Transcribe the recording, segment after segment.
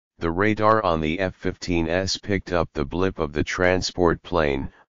The radar on the F-15S picked up the blip of the transport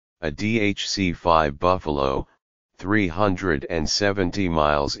plane, a DHC-5 Buffalo, 370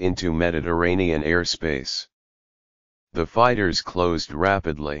 miles into Mediterranean airspace. The fighters closed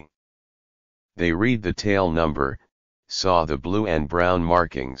rapidly. They read the tail number, saw the blue and brown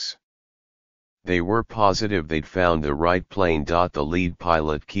markings. They were positive they'd found the right plane. The lead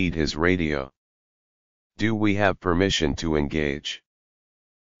pilot keyed his radio. "Do we have permission to engage?"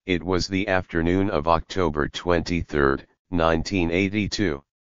 It was the afternoon of October 23, 1982.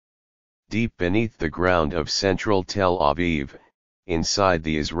 Deep beneath the ground of central Tel Aviv, inside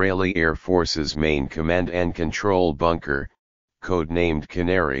the Israeli Air Force's main command and control bunker, codenamed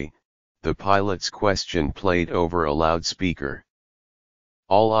Canary, the pilot's question played over a loudspeaker.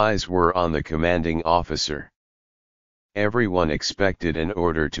 All eyes were on the commanding officer. Everyone expected an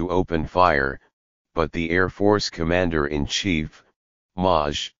order to open fire, but the Air Force Commander-in-Chief,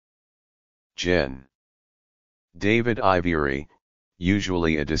 Maj. Gen. David Ivory,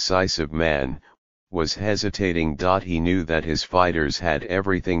 usually a decisive man, was hesitating. He knew that his fighters had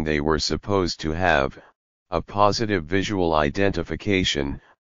everything they were supposed to have: a positive visual identification,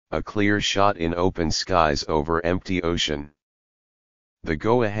 a clear shot in open skies over empty ocean. The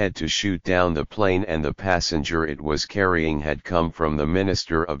go-ahead to shoot down the plane and the passenger it was carrying had come from the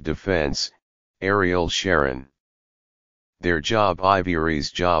Minister of Defense, Ariel Sharon. Their job, Ivory's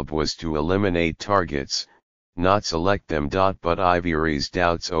job, was to eliminate targets, not select them. But Ivory's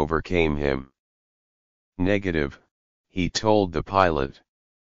doubts overcame him. "Negative," he told the pilot.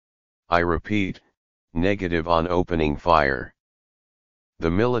 "I repeat, negative on opening fire."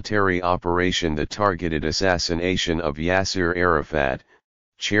 The military operation, the targeted assassination of Yasser Arafat,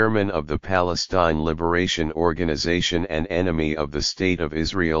 chairman of the Palestine Liberation Organization and enemy of the State of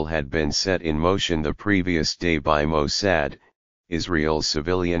Israel, had been set in motion the previous day by Mossad, Israel's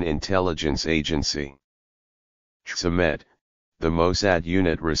civilian intelligence agency. Tzemet, the Mossad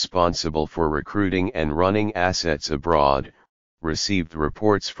unit responsible for recruiting and running assets abroad, received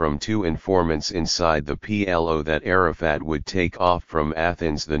reports from two informants inside the PLO that Arafat would take off from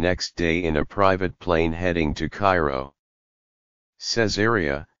Athens the next day in a private plane heading to Cairo.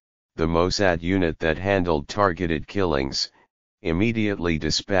 Caesarea, the Mossad unit that handled targeted killings, immediately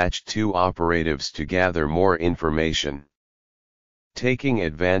dispatched two operatives to gather more information. Taking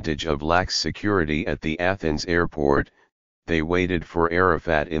advantage of lax security at the Athens airport, they waited for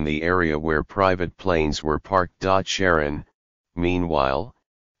Arafat in the area where private planes were parked. Sharon, meanwhile,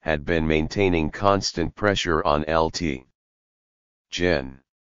 had been maintaining constant pressure on Lt. Gen.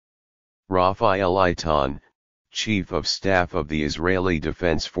 Raphael Eitan, Chief of Staff of the Israeli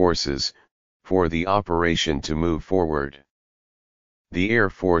Defense Forces, for the operation to move forward. The Air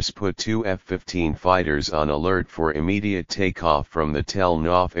Force put two F-15 fighters on alert for immediate takeoff from the Tel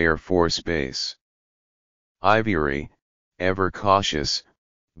Nof Air Force Base. Ivory, ever cautious,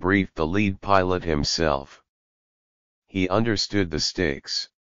 briefed the lead pilot himself. He understood the stakes.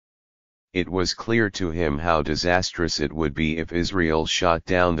 It was clear to him how disastrous it would be if Israel shot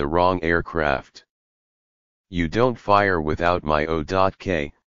down the wrong aircraft. "You don't fire without my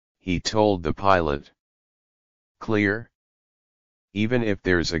O.K., he told the pilot. "Clear? Even if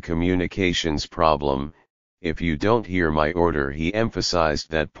there's a communications problem, if you don't hear my order," he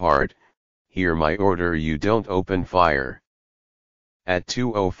emphasized that part, "hear my order, you don't open fire." At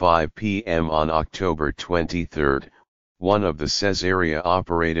 2:05 p.m. on October 23, one of the Caesarea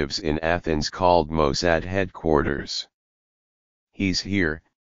operatives in Athens called Mossad headquarters. "He's here,"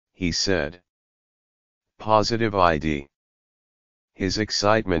 he said. "Positive ID." His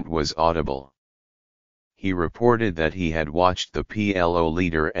excitement was audible. He reported that he had watched the PLO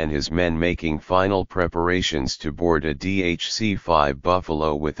leader and his men making final preparations to board a DHC-5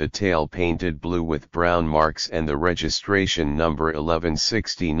 Buffalo with a tail painted blue with brown marks and the registration number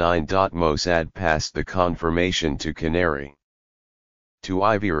 1169. Mossad passed the confirmation to Canary. To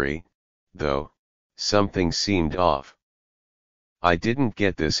Ivory, though, something seemed off. "I didn't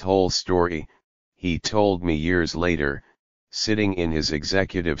get this whole story," he told me years later, sitting in his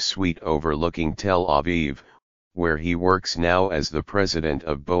executive suite overlooking Tel Aviv, where he works now as the president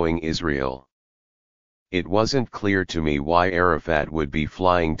of Boeing Israel. "It wasn't clear to me why Arafat would be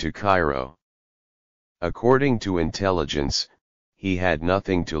flying to Cairo. According to intelligence, he had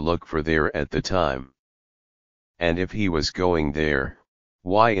nothing to look for there at the time. And if he was going there,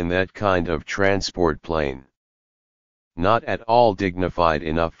 why in that kind of transport plane? Not at all dignified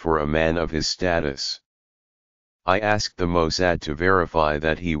enough for a man of his status." I asked the Mossad to verify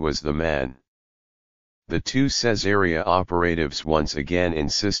that he was the man. The two Caesarea operatives once again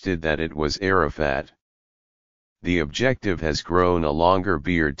insisted that it was Arafat. The objective has grown a longer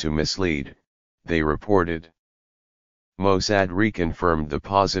beard to mislead, they reported. Mossad reconfirmed the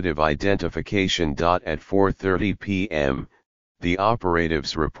positive identification. At 4:30 p.m., the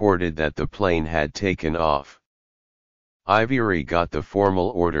operatives reported that the plane had taken off. Ivory got the formal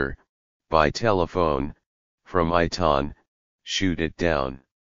order, by telephone, from Itan, shoot it down.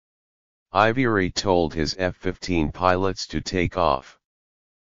 Ivory told his F-15 pilots to take off.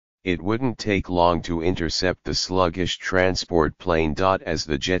 It wouldn't take long to intercept the sluggish transport plane. As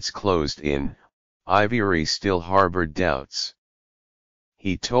the jets closed in, Ivory still harbored doubts.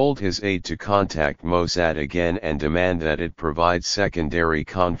 He told his aide to contact Mossad again and demand that it provide secondary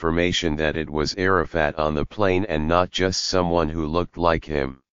confirmation that it was Arafat on the plane and not just someone who looked like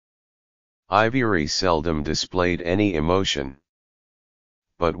him. Ivory seldom displayed any emotion.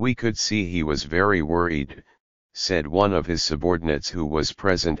 But we could see he was very worried, said one of his subordinates who was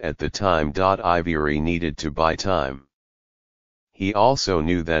present at the time. Ivory needed to buy time. He also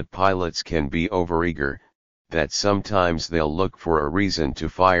knew that pilots can be overeager, that sometimes they'll look for a reason to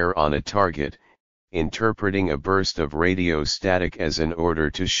fire on a target, interpreting a burst of radio static as an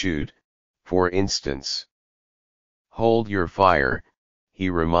order to shoot, for instance. Hold your fire, he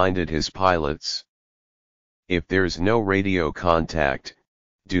reminded his pilots. If there's no radio contact,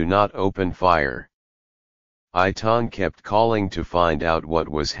 do not open fire. Itan kept calling to find out what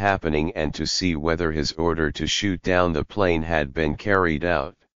was happening and to see whether his order to shoot down the plane had been carried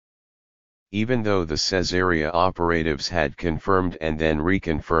out. Even though the Caesarea operatives had confirmed and then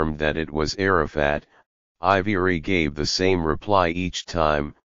reconfirmed that it was Arafat, Ivory gave the same reply each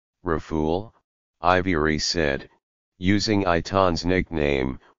time. Rafoul, Ivory said, using Itan's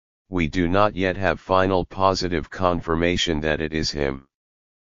nickname, we do not yet have final positive confirmation that it is him.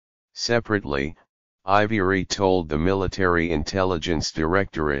 Separately, Ivory told the Military Intelligence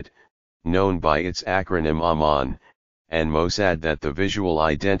Directorate, known by its acronym Aman, and Mossad that the visual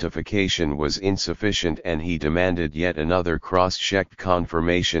identification was insufficient and he demanded yet another cross-checked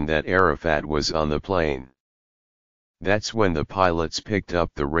confirmation that Arafat was on the plane. That's when the pilots picked up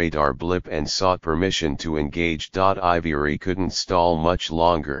the radar blip and sought permission to engage. Ivory couldn't stall much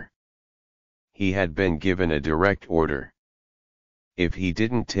longer. He had been given a direct order. If he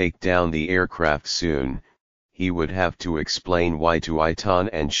didn't take down the aircraft soon, he would have to explain why to Itan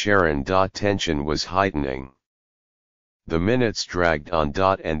and Sharon. Tension was heightening. The minutes dragged on.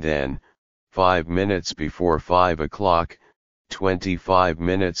 And then, 5 minutes before 5 o'clock, 25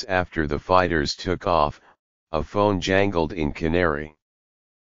 minutes after the fighters took off, a phone jangled in Canary.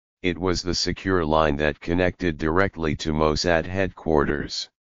 It was the secure line that connected directly to Mossad headquarters.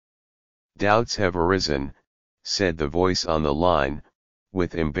 Doubts have arisen, said the voice on the line,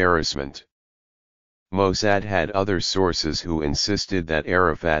 with embarrassment. Mossad had other sources who insisted that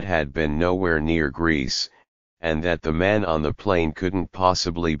Arafat had been nowhere near Greece, and that the man on the plane couldn't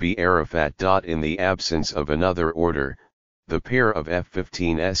possibly be Arafat. In the absence of another order, the pair of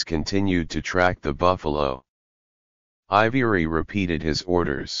F-15s continued to track the Buffalo. Ivory repeated his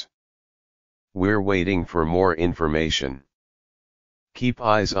orders. We're waiting for more information. Keep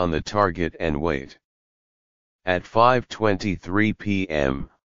eyes on the target and wait. At 5:23 p.m.,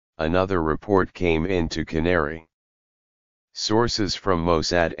 another report came into Canary. Sources from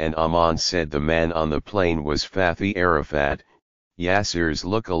Mossad and Amman said the man on the plane was Fathi Arafat, Yasser's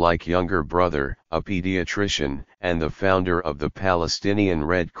look-alike younger brother, a pediatrician, and the founder of the Palestinian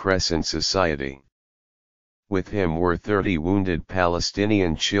Red Crescent Society. With him were 30 wounded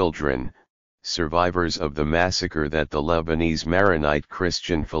Palestinian children, survivors of the massacre that the Lebanese Maronite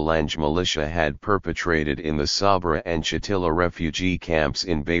Christian Phalange militia had perpetrated in the Sabra and Shatila refugee camps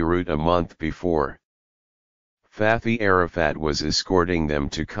in Beirut a month before. Fathi Arafat was escorting them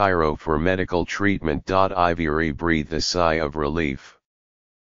to Cairo for medical treatment. Ivory breathed a sigh of relief.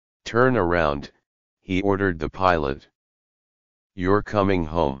 Turn around, he ordered the pilot. You're coming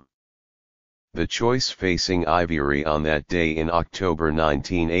home. The choice facing Ivory on that day in October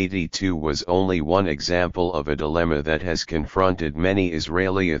 1982 was only one example of a dilemma that has confronted many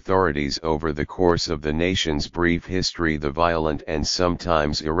Israeli authorities over the course of the nation's brief history: the violent and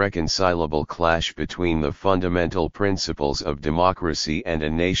sometimes irreconcilable clash between the fundamental principles of democracy and a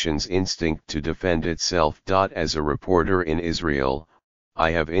nation's instinct to defend itself. As a reporter in Israel,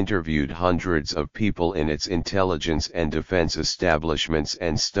 I have interviewed hundreds of people in its intelligence and defense establishments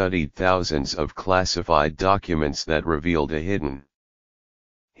and studied thousands of classified documents that revealed a hidden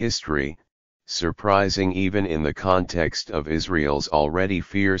history, surprising even in the context of Israel's already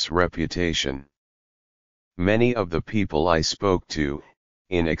fierce reputation. Many of the people I spoke to,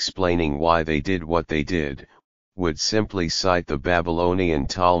 in explaining why they did what they did, would simply cite the Babylonian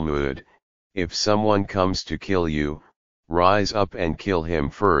Talmud, if someone comes to kill you, rise up and kill him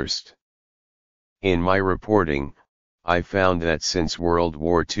first. In my reporting, I found that since World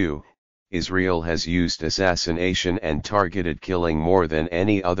War II, Israel has used assassination and targeted killing more than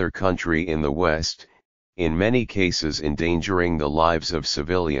any other country in the West, in many cases endangering the lives of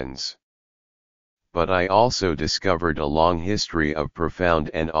civilians. But I also discovered a long history of profound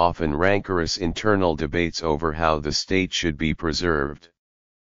and often rancorous internal debates over how the state should be preserved.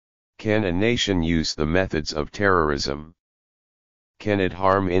 Can a nation use the methods of terrorism? Can it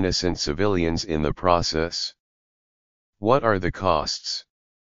harm innocent civilians in the process? What are the costs?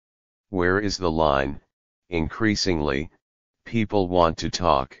 Where is the line? Increasingly, people want to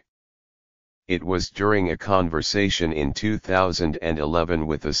talk. It was during a conversation in 2011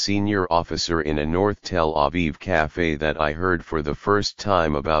 with a senior officer in a North Tel Aviv cafe that I heard for the first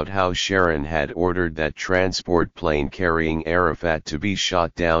time about how Sharon had ordered that transport plane carrying Arafat to be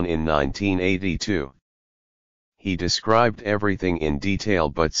shot down in 1982. He described everything in detail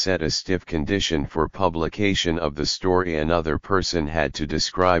but set a stiff condition for publication of the story. Another person had to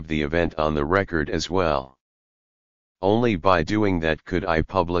describe the event on the record as well. Only by doing that could I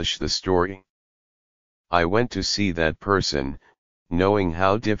publish the story. I went to see that person, knowing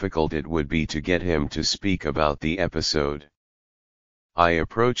how difficult it would be to get him to speak about the episode. I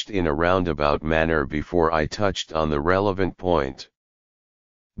approached in a roundabout manner before I touched on the relevant point.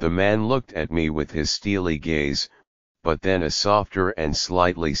 The man looked at me with his steely gaze, but then a softer and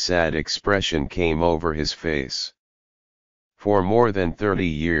slightly sad expression came over his face. For more than 30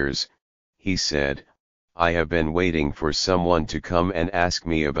 years, he said, I have been waiting for someone to come and ask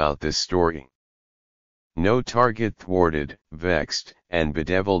me about this story. No target thwarted, vexed, and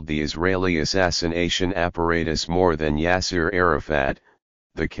bedeviled the Israeli assassination apparatus more than Yasser Arafat,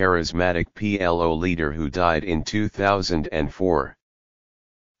 the charismatic PLO leader who died in 2004.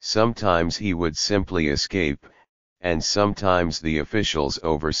 Sometimes he would simply escape, and sometimes the officials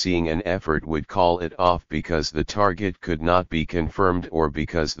overseeing an effort would call it off because the target could not be confirmed or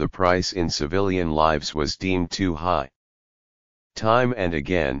because the price in civilian lives was deemed too high. Time and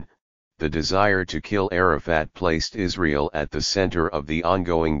again, the desire to kill Arafat placed Israel at the center of the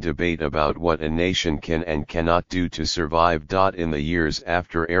ongoing debate about what a nation can and cannot do to survive. In the years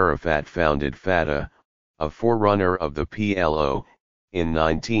after Arafat founded Fatah, a forerunner of the PLO, in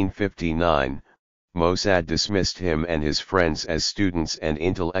 1959, Mossad dismissed him and his friends as students and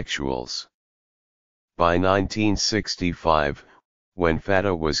intellectuals. By 1965, when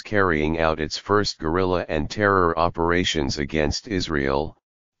Fatah was carrying out its first guerrilla and terror operations against Israel,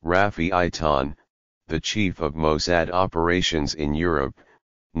 Rafi Eitan, the chief of Mossad operations in Europe,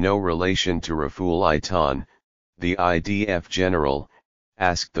 no relation to Raful Eitan, the IDF general,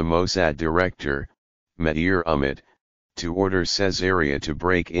 asked the Mossad director, Meir Umid, to order Caesarea to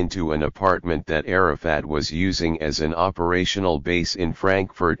break into an apartment that Arafat was using as an operational base in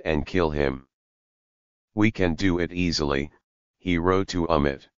Frankfurt and kill him. We can do it easily, he wrote to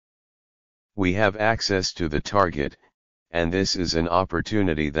Umid. We have access to the target, and this is an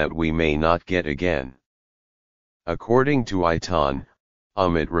opportunity that we may not get again. According to Eitan,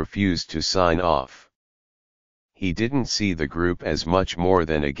 Umid refused to sign off. He didn't see the group as much more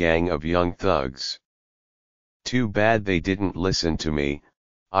than a gang of young thugs. Too bad they didn't listen to me,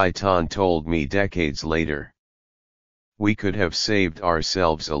 Eitan told me decades later. We could have saved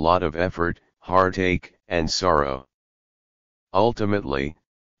ourselves a lot of effort, heartache, and sorrow. Ultimately,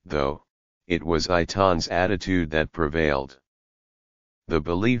 though, it was Eitan's attitude that prevailed. The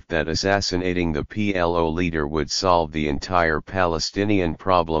belief that assassinating the PLO leader would solve the entire Palestinian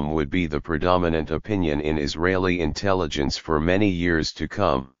problem would be the predominant opinion in Israeli intelligence for many years to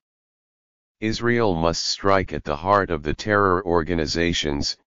come. Israel must strike at the heart of the terror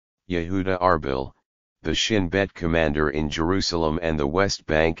organizations. Yehuda Arbil, the Shin Bet commander in Jerusalem and the West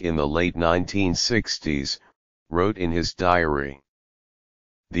Bank in the late 1960s, wrote in his diary.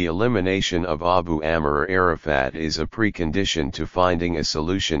 The elimination of Abu Amr Arafat is a precondition to finding a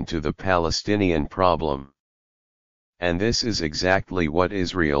solution to the Palestinian problem. And this is exactly what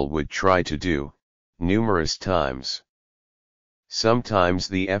Israel would try to do, numerous times. Sometimes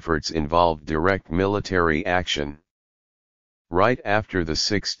the efforts involved direct military action. Right after the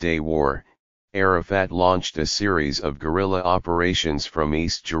Six-Day War, Arafat launched a series of guerrilla operations from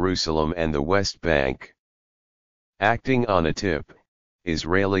East Jerusalem and the West Bank. Acting on a tip,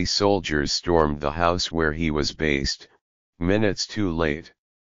 Israeli soldiers stormed the house where he was based, minutes too late.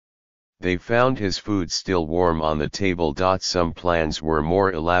 They found his food still warm on the table. Some plans were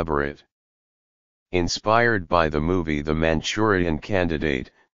more elaborate. Inspired by the movie The Manchurian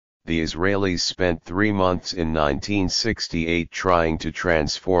Candidate, the Israelis spent 3 months in 1968 trying to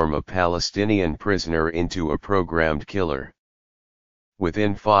transform a Palestinian prisoner into a programmed killer.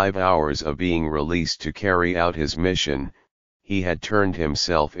 Within 5 hours of being released to carry out his mission, he had turned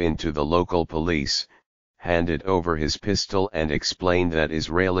himself into the local police, handed over his pistol and explained that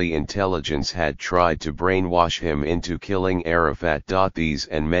Israeli intelligence had tried to brainwash him into killing Arafat. These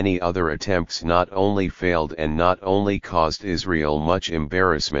and many other attempts not only failed and not only caused Israel much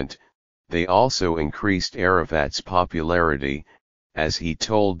embarrassment, they also increased Arafat's popularity, as he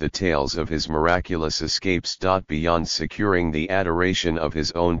told the tales of his miraculous escapes. Beyond securing the adoration of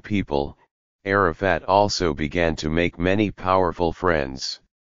his own people, Arafat also began to make many powerful friends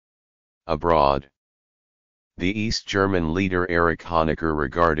abroad. The East German leader Erich Honecker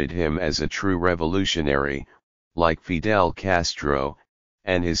regarded him as a true revolutionary, like Fidel Castro,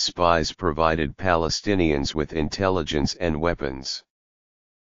 and his spies provided Palestinians with intelligence and weapons.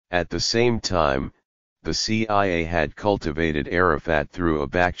 At the same time, the CIA had cultivated Arafat through a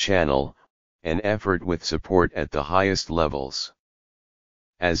back channel, an effort with support at the highest levels.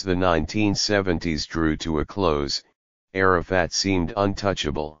 As the 1970s drew to a close, Arafat seemed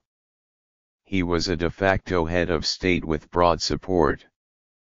untouchable. He was a de facto head of state with broad support.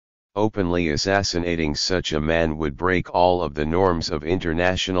 Openly assassinating such a man would break all of the norms of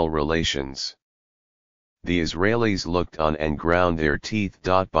international relations. The Israelis looked on and ground their teeth.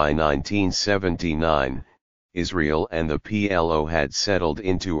 By 1979, Israel and the PLO had settled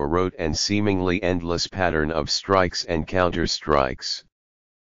into a rote and seemingly endless pattern of strikes and counter-strikes.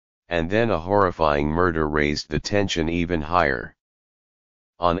 And then a horrifying murder raised the tension even higher.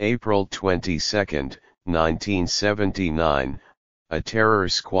 On April 22, 1979, a terror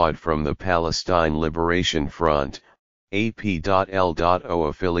squad from the Palestine Liberation Front, AP.L.O.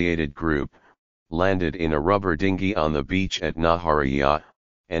 affiliated group, landed in a rubber dinghy on the beach at Nahariya,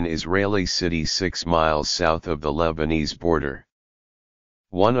 an Israeli city 6 miles south of the Lebanese border.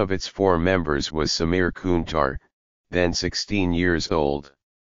 One of its 4 members was Samir Kuntar, then 16 years old.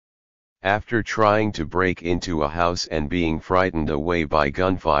 After trying to break into a house and being frightened away by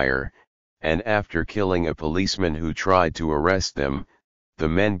gunfire, and after killing a policeman who tried to arrest them, the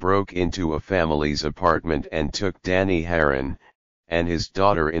men broke into a family's apartment and took Danny Haran, and his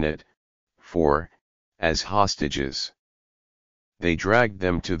daughter in it, 4, as hostages. They dragged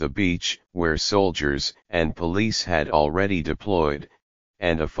them to the beach, where soldiers and police had already deployed,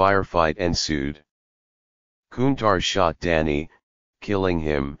 and a firefight ensued. Kuntar shot Danny, killing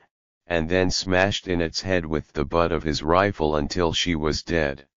him, and then smashed in its head with the butt of his rifle until she was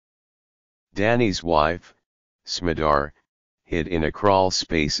dead. Danny's wife, Smedar, hid in a crawl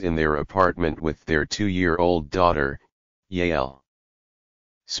space in their apartment with their 2-year-old daughter, Yael.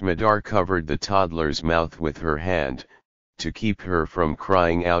 Smedar covered the toddler's mouth with her hand, to keep her from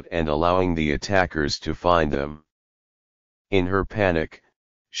crying out and allowing the attackers to find them. In her panic,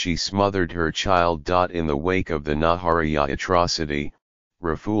 she smothered her child. In the wake of the Nahariya atrocity,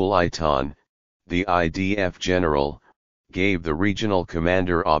 Raful Eitan, the IDF general, gave the regional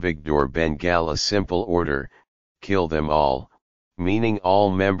commander Avigdor Ben-Gal a simple order: kill them all, meaning all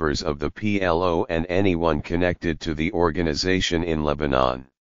members of the PLO and anyone connected to the organization in Lebanon.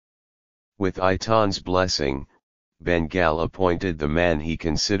 With Eitan's blessing, Ben-Gal appointed the man he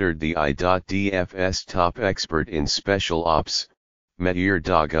considered the IDF's top expert in special ops, Meir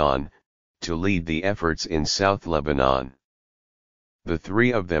Dagan, to lead the efforts in South Lebanon. The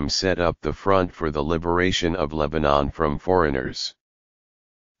 3 of them set up the Front for the Liberation of Lebanon from Foreigners.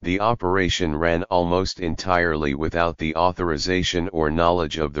 The operation ran almost entirely without the authorization or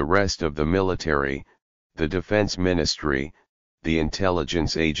knowledge of the rest of the military, the Defense Ministry, the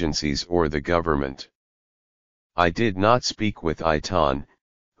intelligence agencies or the government. I did not speak with Eitan,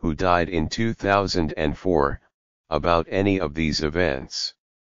 who died in 2004, about any of these events.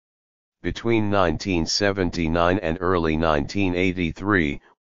 Between 1979 and early 1983,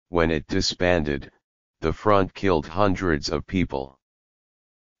 when it disbanded, the front killed hundreds of people.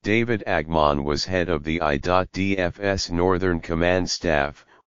 David Agman was head of the IDF's Northern Command Staff,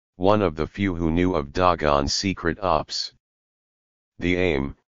 one of the few who knew of Dagan's secret ops. The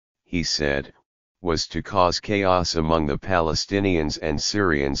aim, he said, was to cause chaos among the Palestinians and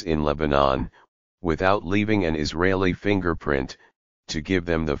Syrians in Lebanon, without leaving an Israeli fingerprint, to give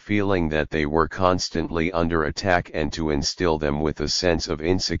them the feeling that they were constantly under attack and to instill them with a sense of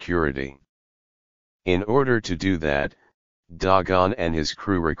insecurity. In order to do that, Dagan and his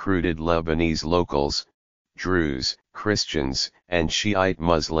crew recruited Lebanese locals, Druze, Christians, and Shiite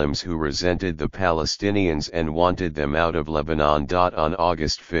Muslims who resented the Palestinians and wanted them out of Lebanon. On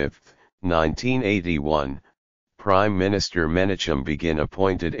August 5, 1981, Prime Minister Menachem Begin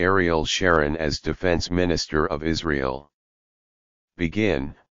appointed Ariel Sharon as Defense Minister of Israel.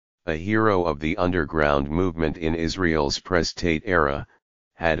 Begin, a hero of the underground movement in Israel's pre-state era,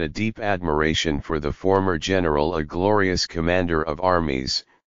 had a deep admiration for the former general, a glorious commander of armies,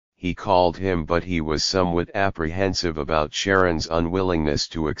 he called him, but he was somewhat apprehensive about Sharon's unwillingness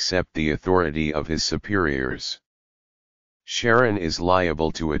to accept the authority of his superiors. Sharon is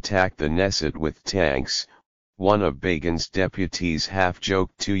liable to attack the Knesset with tanks, one of Begin's deputies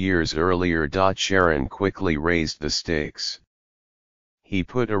half-joked 2 years earlier. Sharon quickly raised the stakes. He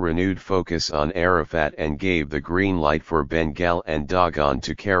put a renewed focus on Arafat and gave the green light for Ben-Gal and Dagon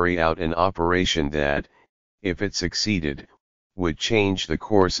to carry out an operation that, if it succeeded, would change the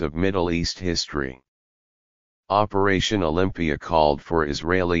course of Middle East history. Operation Olympia called for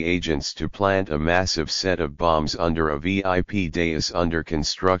Israeli agents to plant a massive set of bombs under a VIP dais under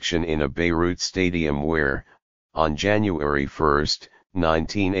construction in a Beirut stadium where, on January 1,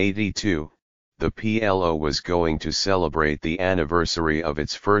 1982, the PLO was going to celebrate the anniversary of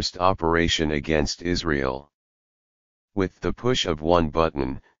its first operation against Israel. With the push of one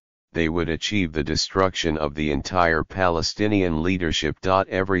button, they would achieve the destruction of the entire Palestinian leadership.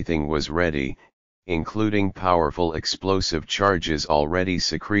 Everything was ready, including powerful explosive charges already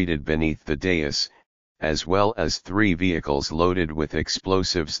secreted beneath the dais, as well as 3 vehicles loaded with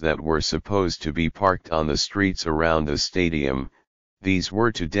explosives that were supposed to be parked on the streets around the stadium. These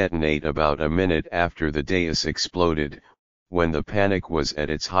were to detonate about a minute after the dais exploded, when the panic was at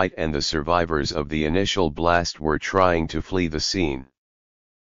its height and the survivors of the initial blast were trying to flee the scene.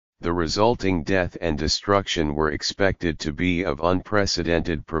 The resulting death and destruction were expected to be of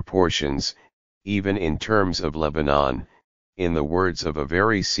unprecedented proportions, even in terms of Lebanon, in the words of a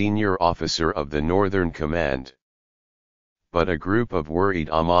very senior officer of the Northern Command. But a group of worried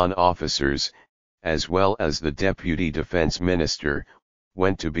Amman officers, as well as the Deputy Defense Minister,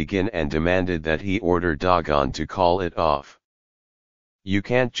 went to Begin and demanded that he order Dagon to call it off. "You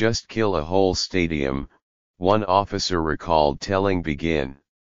can't just kill a whole stadium," one officer recalled telling Begin.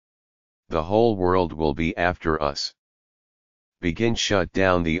 "The whole world will be after us." Begin shut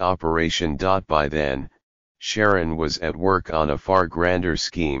down the operation. By then, Sharon was at work on a far grander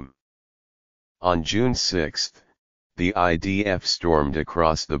scheme. On June 6, the IDF stormed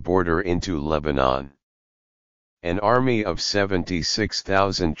across the border into Lebanon. An army of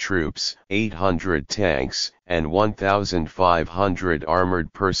 76,000 troops, 800 tanks, and 1,500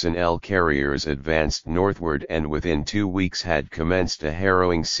 armored personnel carriers advanced northward and within 2 weeks had commenced a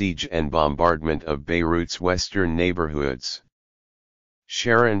harrowing siege and bombardment of Beirut's western neighborhoods.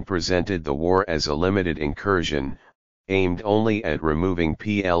 Sharon presented the war as a limited incursion, aimed only at removing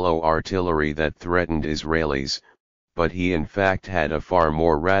PLO artillery that threatened Israelis, but he in fact had a far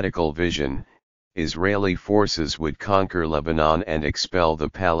more radical vision. Israeli forces would conquer Lebanon and expel the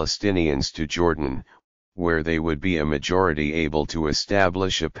Palestinians to Jordan, where they would be a majority able to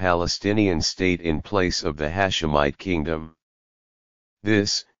establish a Palestinian state in place of the Hashemite kingdom.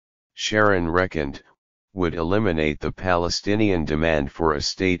 This, Sharon reckoned, would eliminate the Palestinian demand for a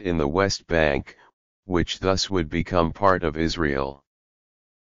state in the West Bank, which thus would become part of Israel.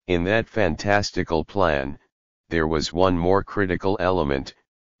 In that fantastical plan, there was one more critical element: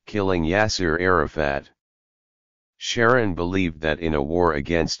 killing Yasser Arafat. Sharon believed that in a war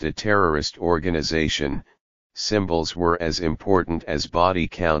against a terrorist organization, symbols were as important as body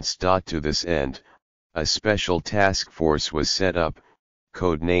counts. To this end, a special task force was set up,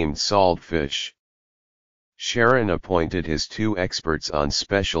 codenamed Saltfish. Sharon appointed his 2 experts on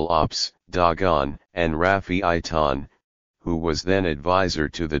special ops, Dagon and Rafi Eitan, who was then advisor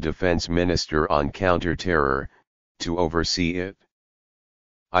to the defense minister on counter-terror, to oversee it.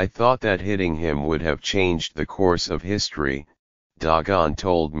 "I thought that hitting him would have changed the course of history," Dagon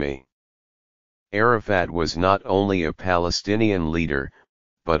told me. "Arafat was not only a Palestinian leader,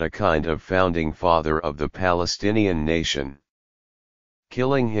 but a kind of founding father of the Palestinian nation.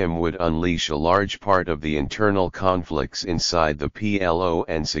 Killing him would unleash a large part of the internal conflicts inside the PLO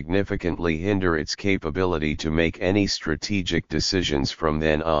and significantly hinder its capability to make any strategic decisions from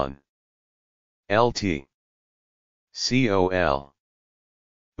then on." Lt. Col.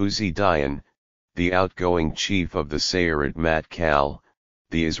 Uzi Dayan, the outgoing chief of the Sayeret Matkal,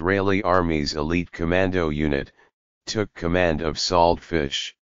 the Israeli Army's elite commando unit, took command of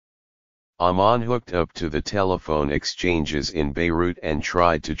Saltfish. Amman hooked up to the telephone exchanges in Beirut and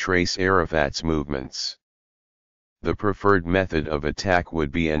tried to trace Arafat's movements. The preferred method of attack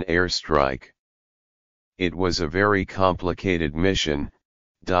would be an airstrike. "It was a very complicated mission,"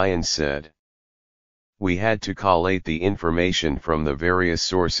 Dayan said. "We had to collate the information from the various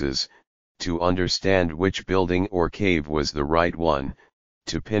sources, to understand which building or cave was the right one,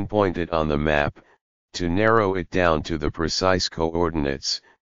 to pinpoint it on the map, to narrow it down to the precise coordinates,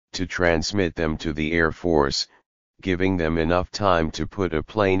 to transmit them to the Air Force, giving them enough time to put a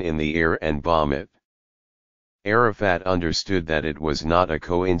plane in the air and bomb it. Arafat understood that it was not a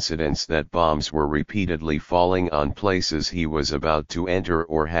coincidence that bombs were repeatedly falling on places he was about to enter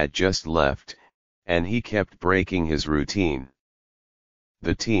or had just left, and he kept breaking his routine.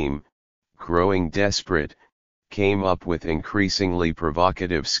 The team, growing desperate, came up with increasingly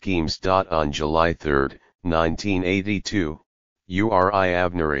provocative schemes. On July 3, 1982, Uri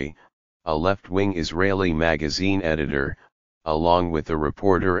Avneri, a left-wing Israeli magazine editor, along with a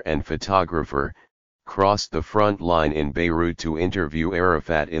reporter and photographer, crossed the front line in Beirut to interview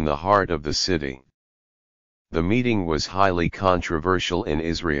Arafat in the heart of the city. The meeting was highly controversial in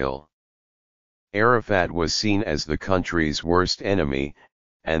Israel. Arafat was seen as the country's worst enemy,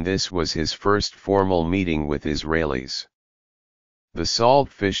 and this was his first formal meeting with Israelis. The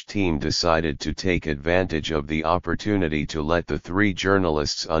Saltfish team decided to take advantage of the opportunity to let the three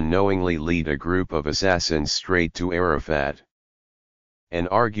journalists unknowingly lead a group of assassins straight to Arafat. An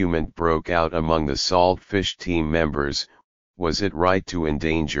argument broke out among the Saltfish team members: was it right to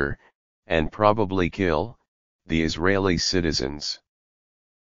endanger, and probably kill, the Israeli citizens?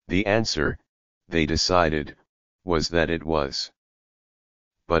 The answer, they decided, was that it was.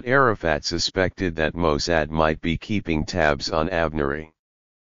 But Arafat suspected that Mossad might be keeping tabs on Avneri.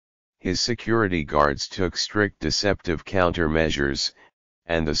 His security guards took strict deceptive countermeasures,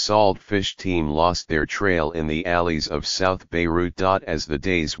 and the Saltfish team lost their trail in the alleys of South Beirut. As the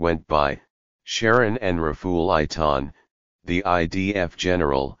days went by, Sharon and Raful Aitan, the IDF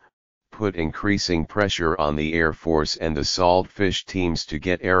general, put increasing pressure on the Air Force and the Saltfish teams to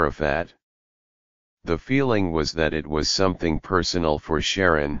get Arafat. The feeling was that it was something personal for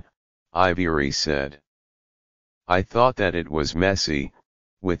Sharon, Iveri said. I thought that it was messy,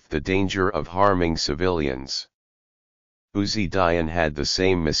 with the danger of harming civilians. Uzi Dayan had the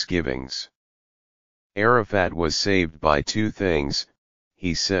same misgivings. Arafat was saved by two things,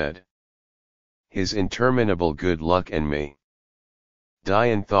 he said. His interminable good luck and me.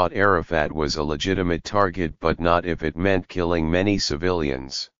 Dayan thought Arafat was a legitimate target, but not if it meant killing many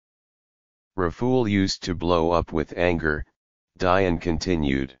civilians. Raful used to blow up with anger, Dayan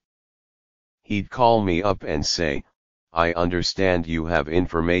continued. He'd call me up and say, I understand you have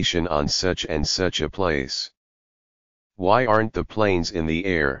information on such and such a place. Why aren't the planes in the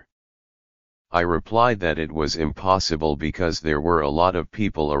air? I replied that it was impossible because there were a lot of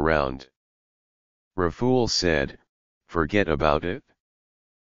people around. Raful said, forget about it.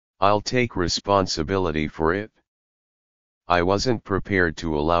 I'll take responsibility for it. I wasn't prepared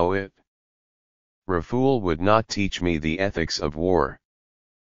to allow it. Raful would not teach me the ethics of war.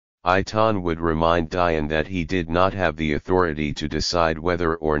 Aitan would remind Dayan that he did not have the authority to decide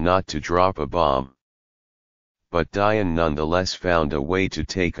whether or not to drop a bomb. But Dayan nonetheless found a way to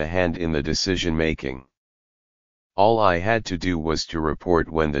take a hand in the decision-making. All I had to do was to report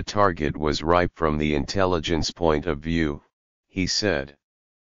when the target was ripe from the intelligence point of view, he said.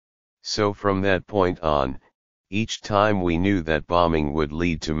 So from that point on, each time we knew that bombing would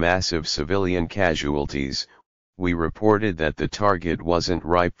lead to massive civilian casualties, we reported that the target wasn't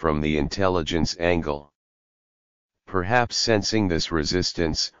ripe from the intelligence angle. Perhaps sensing this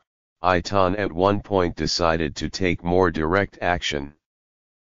resistance, Aitan at one point decided to take more direct action.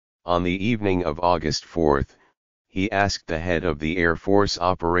 On the evening of August 4, he asked the head of the Air Force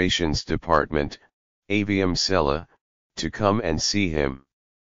Operations Department, Aviam Sella, to come and see him.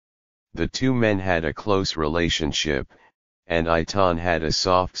 The two men had a close relationship, and Aitan had a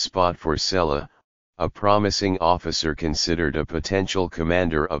soft spot for Sella, a promising officer considered a potential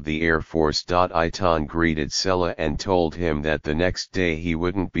commander of the Air Force. Aitan greeted Sella and told him that the next day he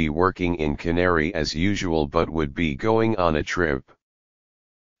wouldn't be working in Canary as usual but would be going on a trip.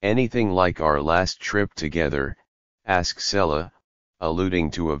 Anything like our last trip together? Asked Sella, alluding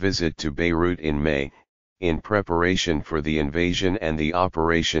to a visit to Beirut in May, in preparation for the invasion and the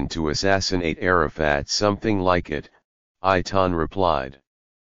operation to assassinate Arafat. Something like it, Aitan replied.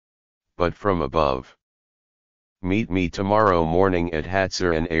 But from above. Meet me tomorrow morning at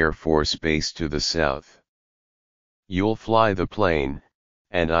Hatzer, an Air Force base to the south. You'll fly the plane,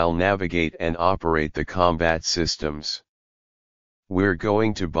 and I'll navigate and operate the combat systems. We're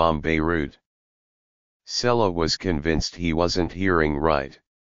going to bomb Beirut. Sella was convinced he wasn't hearing right.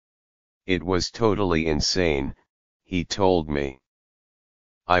 It was totally insane, he told me.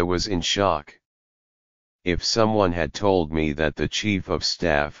 I was in shock. If someone had told me that the Chief of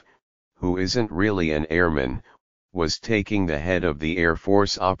Staff, who isn't really an airman, was taking the head of the Air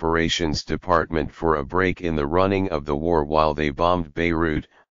Force Operations Department for a break in the running of the war while they bombed Beirut,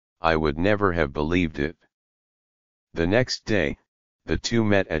 I would never have believed it. The next day, the two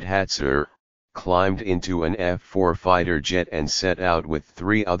met at Hatzor, climbed into an F-4 fighter jet and set out with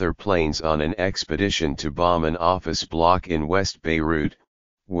 3 other planes on an expedition to bomb an office block in West Beirut,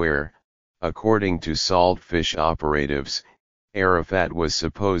 where, according to Saltfish operatives, Arafat was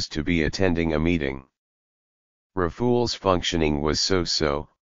supposed to be attending a meeting. Raful's functioning was so-so,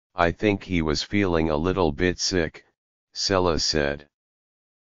 I think he was feeling a little bit sick, Sella said.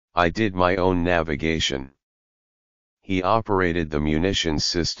 I did my own navigation. He operated the munitions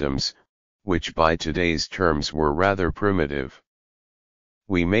systems, which by today's terms were rather primitive.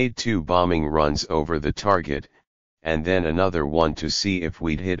 We made 2 bombing runs over the target, and then another one to see if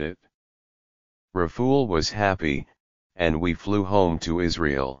we'd hit it. Raful was happy, and we flew home to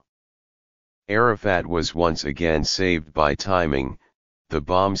Israel. Arafat was once again saved by timing. The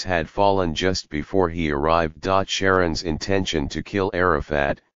bombs had fallen just before he arrived. Sharon's intention to kill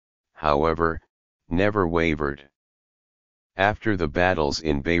Arafat, however, never wavered. After the battles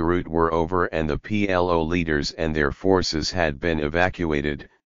in Beirut were over and the PLO leaders and their forces had been evacuated,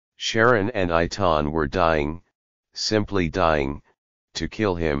 Sharon and Eitan were dying, simply dying, to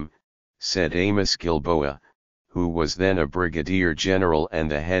kill him, said Amos Gilboa, who was then a brigadier general and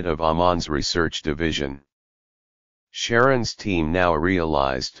the head of Amman's research division. Sharon's team now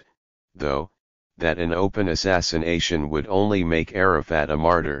realized, though, that an open assassination would only make Arafat a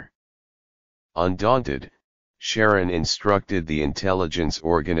martyr. Undaunted, Sharon instructed the intelligence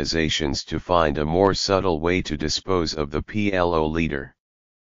organizations to find a more subtle way to dispose of the PLO leader.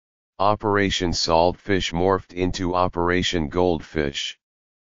 Operation Saltfish morphed into Operation Goldfish.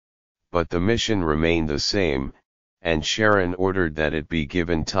 But the mission remained the same, and Sharon ordered that it be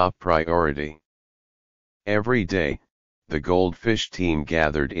given top priority. Every day, the Goldfish team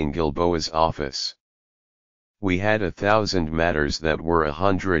gathered in Gilboa's office. We had 1,000 matters that were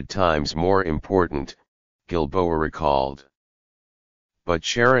 100 times more important, Gilboa recalled. But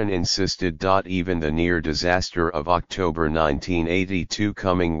Sharon insisted. Even the near disaster of October 1982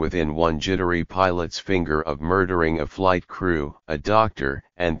 coming within one jittery pilot's finger of murdering a flight crew, a doctor,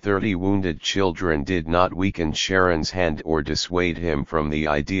 and 30 wounded children did not weaken Sharon's hand or dissuade him from the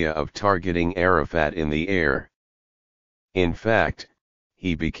idea of targeting Arafat in the air. In fact,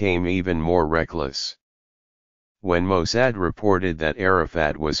 he became even more reckless. When Mossad reported that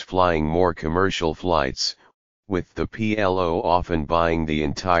Arafat was flying more commercial flights, with the PLO often buying the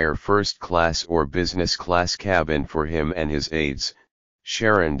entire first-class or business-class cabin for him and his aides,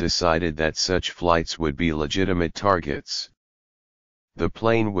 Sharon decided that such flights would be legitimate targets. The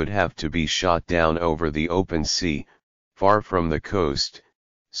plane would have to be shot down over the open sea, far from the coast,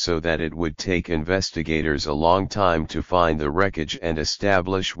 so that it would take investigators a long time to find the wreckage and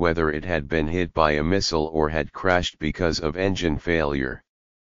establish whether it had been hit by a missile or had crashed because of engine failure.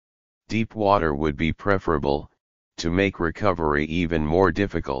 Deep water would be preferable, to make recovery even more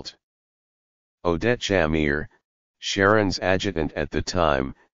difficult. Odette Shamir, Sharon's adjutant at the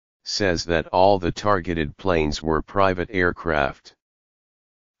time, says that all the targeted planes were private aircraft.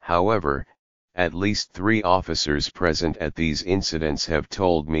 However, at least 3 officers present at these incidents have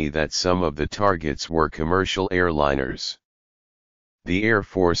told me that some of the targets were commercial airliners. The Air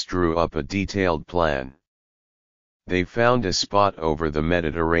Force drew up a detailed plan. They found a spot over the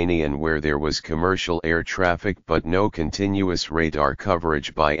Mediterranean where there was commercial air traffic but no continuous radar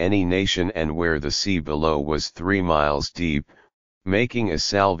coverage by any nation and where the sea below was 3 miles deep, making a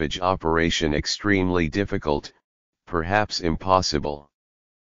salvage operation extremely difficult, perhaps impossible.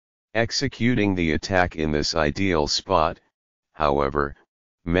 Executing the attack in this ideal spot, however,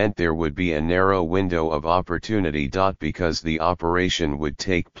 meant there would be a narrow window of opportunity. Because the operation would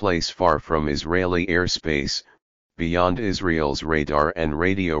take place far from Israeli airspace, beyond Israel's radar and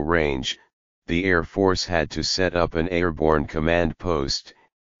radio range, the Air Force had to set up an airborne command post,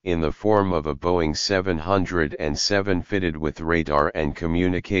 in the form of a Boeing 707 fitted with radar and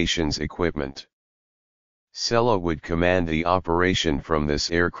communications equipment. Sella would command the operation from this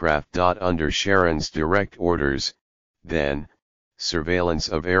aircraft. Under Sharon's direct orders, then, surveillance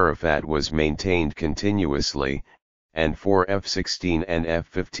of Arafat was maintained continuously, and 4 F-16 and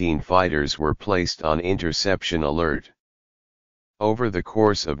F-15 fighters were placed on interception alert. Over the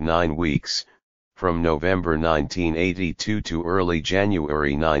course of 9 weeks, from November 1982 to early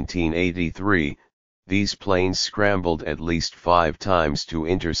January 1983, these planes scrambled at least 5 times to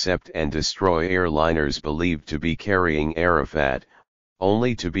intercept and destroy airliners believed to be carrying Arafat,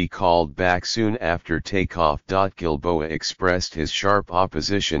 only to be called back soon after takeoff. Gilboa expressed his sharp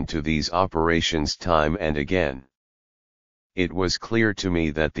opposition to these operations time and again. It was clear to me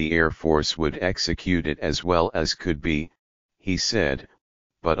that the Air Force would execute it as well as could be, he said,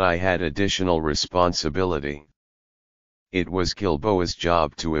 but I had additional responsibility. It was Gilboa's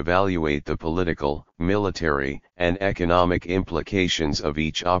job to evaluate the political, military, and economic implications of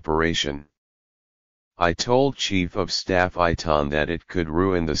each operation. I told Chief of Staff Eitan that it could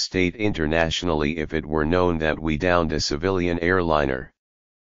ruin the state internationally if it were known that we downed a civilian airliner.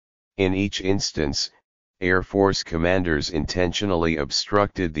 In each instance, Air Force commanders intentionally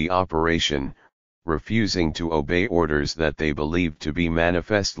obstructed the operation, refusing to obey orders that they believed to be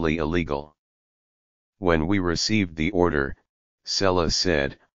manifestly illegal. When we received the order, Sella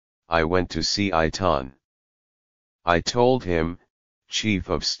said, I went to see Eitan. I told him, Chief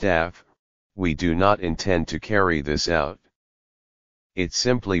of Staff, we do not intend to carry this out. It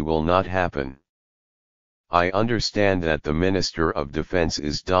simply will not happen. I understand that the Minister of Defense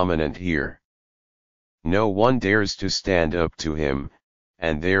is dominant here. No one dares to stand up to him,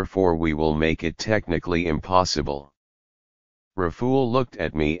 and therefore we will make it technically impossible. Raful looked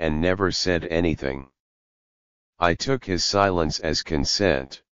at me and never said anything. I took his silence as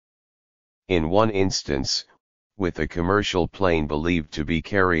consent. In one instance, with a commercial plane believed to be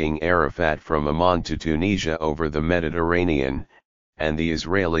carrying Arafat from Amman to Tunisia over the Mediterranean, and the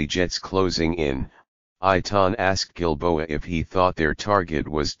Israeli jets closing in, Eitan asked Gilboa if he thought their target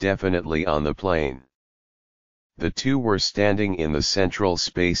was definitely on the plane. The two were standing in the central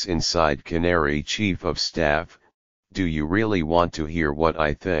space inside Canary. Chief of Staff, do you really want to hear what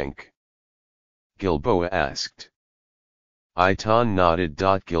I think? Gilboa asked. Eitan nodded.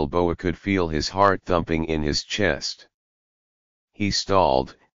 Gilboa could feel his heart thumping in his chest. He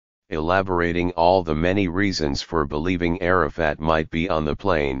stalled, elaborating all the many reasons for believing Arafat might be on the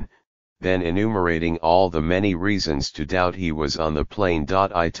plane, then enumerating all the many reasons to doubt he was on the plane.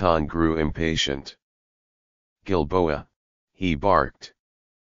 Eitan grew impatient. Gilboa, he barked.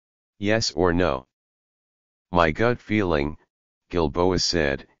 Yes or no? My gut feeling, Gilboa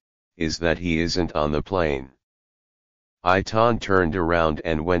said, is that he isn't on the plane. Eitan turned around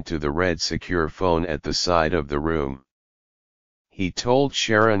and went to the red secure phone at the side of the room. He told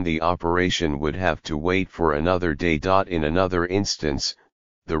Sharon the operation would have to wait for another day. In another instance,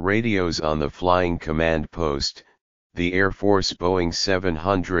 the radios on the flying command post, the Air Force Boeing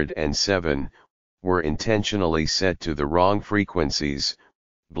 707, were intentionally set to the wrong frequencies,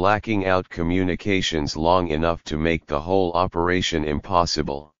 blacking out communications long enough to make the whole operation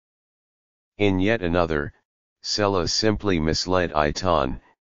impossible. In yet another, Sella simply misled Eitan,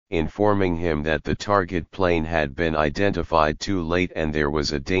 informing him that the target plane had been identified too late and there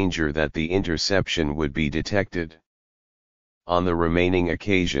was a danger that the interception would be detected. On the remaining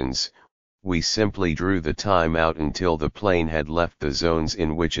occasions, we simply drew the time out until the plane had left the zones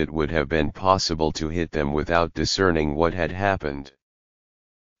in which it would have been possible to hit them without discerning what had happened.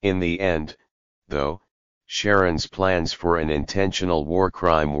 In the end, though, Sharon's plans for an intentional war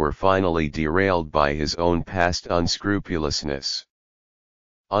crime were finally derailed by his own past unscrupulousness.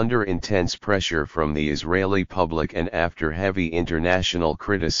 Under intense pressure from the Israeli public and after heavy international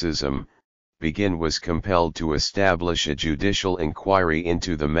criticism, Begin was compelled to establish a judicial inquiry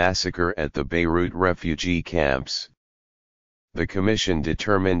into the massacre at the Beirut refugee camps. The commission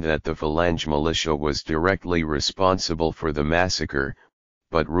determined that the Falange militia was directly responsible for the massacre,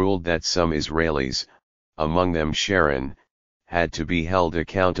 but ruled that some Israelis, among them Sharon, had to be held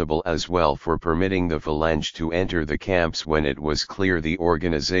accountable as well for permitting the Falange to enter the camps when it was clear the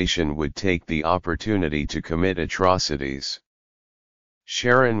organization would take the opportunity to commit atrocities.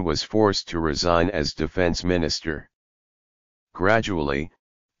 Sharon was forced to resign as defense minister. Gradually,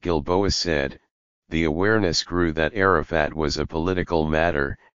 Gilboa said, the awareness grew that Arafat was a political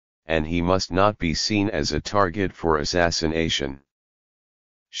matter, and he must not be seen as a target for assassination.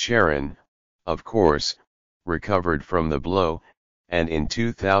 Sharon, of course, recovered from the blow, and in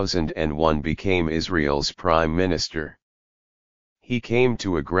 2001 became Israel's prime minister. He came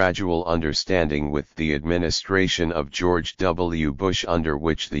to a gradual understanding with the administration of George W. Bush, under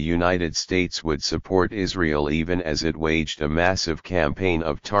which the United States would support Israel even as it waged a massive campaign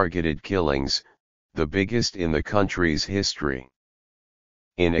of targeted killings, the biggest in the country's history.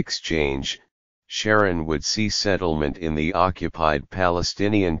 In exchange, Sharon would see settlement in the occupied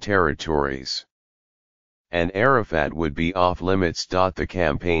Palestinian territories. And Arafat would be off limits. The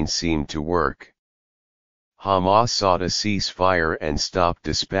campaign seemed to work. Hamas sought a ceasefire and stopped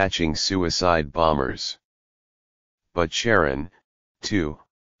dispatching suicide bombers. But Sharon, too,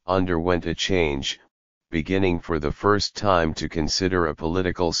 underwent a change, beginning for the first time to consider a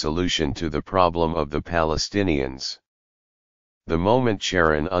political solution to the problem of the Palestinians. The moment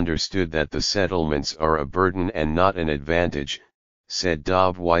Sharon understood that the settlements are a burden and not an advantage, said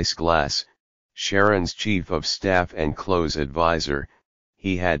Dov Weissglass, Sharon's chief of staff and close advisor,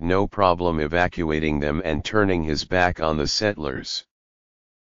 he had no problem evacuating them and turning his back on the settlers.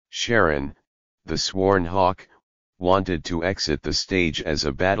 Sharon, the sworn hawk, wanted to exit the stage as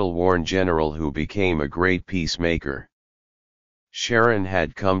a battle-worn general who became a great peacemaker. Sharon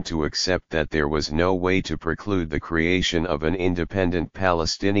had come to accept that there was no way to preclude the creation of an independent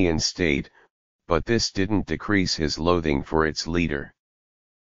Palestinian state, but this didn't decrease his loathing for its leader.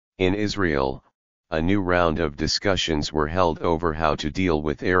 In Israel, a new round of discussions were held over how to deal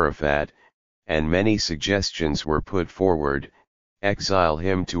with Arafat, and many suggestions were put forward: exile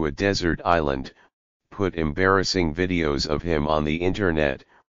him to a desert island, put embarrassing videos of him on the internet,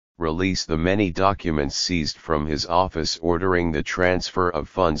 release the many documents seized from his office ordering the transfer of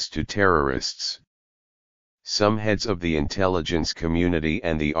funds to terrorists. Some heads of the intelligence community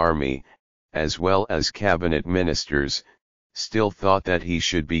and the army, as well as cabinet ministers, still thought that he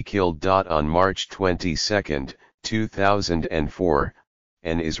should be killed. On March 22, 2004,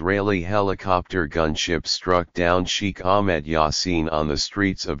 an Israeli helicopter gunship struck down Sheikh Ahmed Yassin on the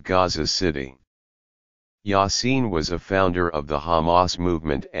streets of Gaza City. Yassin was a founder of the Hamas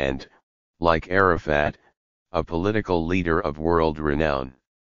movement and, like Arafat, a political leader of world renown.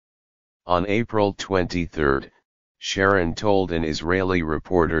 On April 23, Sharon told an Israeli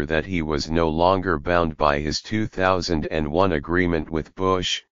reporter that he was no longer bound by his 2001 agreement with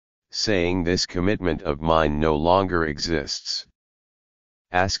Bush, saying this commitment of mine no longer exists.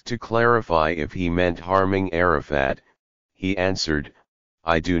 Asked to clarify if he meant harming Arafat, he answered,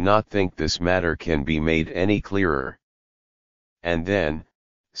 "I do not think this matter can be made any clearer." And then,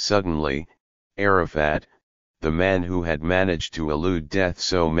 suddenly, Arafat, the man who had managed to elude death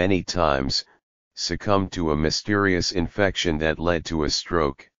so many times, succumbed to a mysterious infection that led to a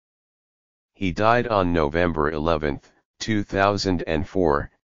stroke. He died on November 11,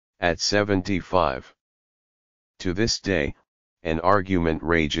 2004, at 75. To this day, an argument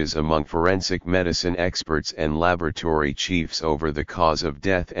rages among forensic medicine experts and laboratory chiefs over the cause of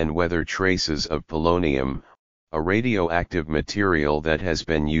death and whether traces of polonium, a radioactive material that has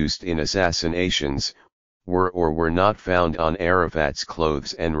been used in assassinations, were or were not found on Arafat's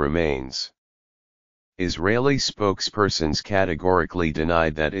clothes and remains. Israeli spokespersons categorically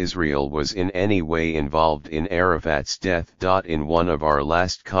denied that Israel was in any way involved in Arafat's death. In one of our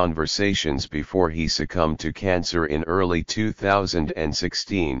last conversations before he succumbed to cancer in early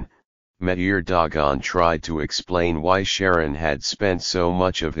 2016, Meir Dagan tried to explain why Sharon had spent so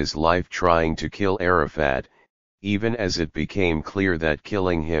much of his life trying to kill Arafat, even as it became clear that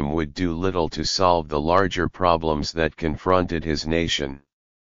killing him would do little to solve the larger problems that confronted his nation.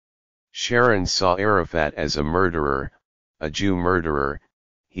 Sharon saw Arafat as a murderer, a Jew murderer,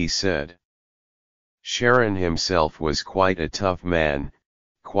 he said. Sharon himself was quite a tough man,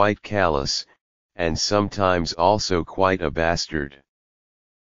 quite callous, and sometimes also quite a bastard.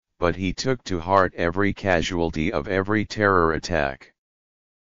 But he took to heart every casualty of every terror attack.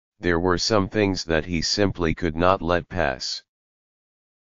 There were some things that he simply could not let pass.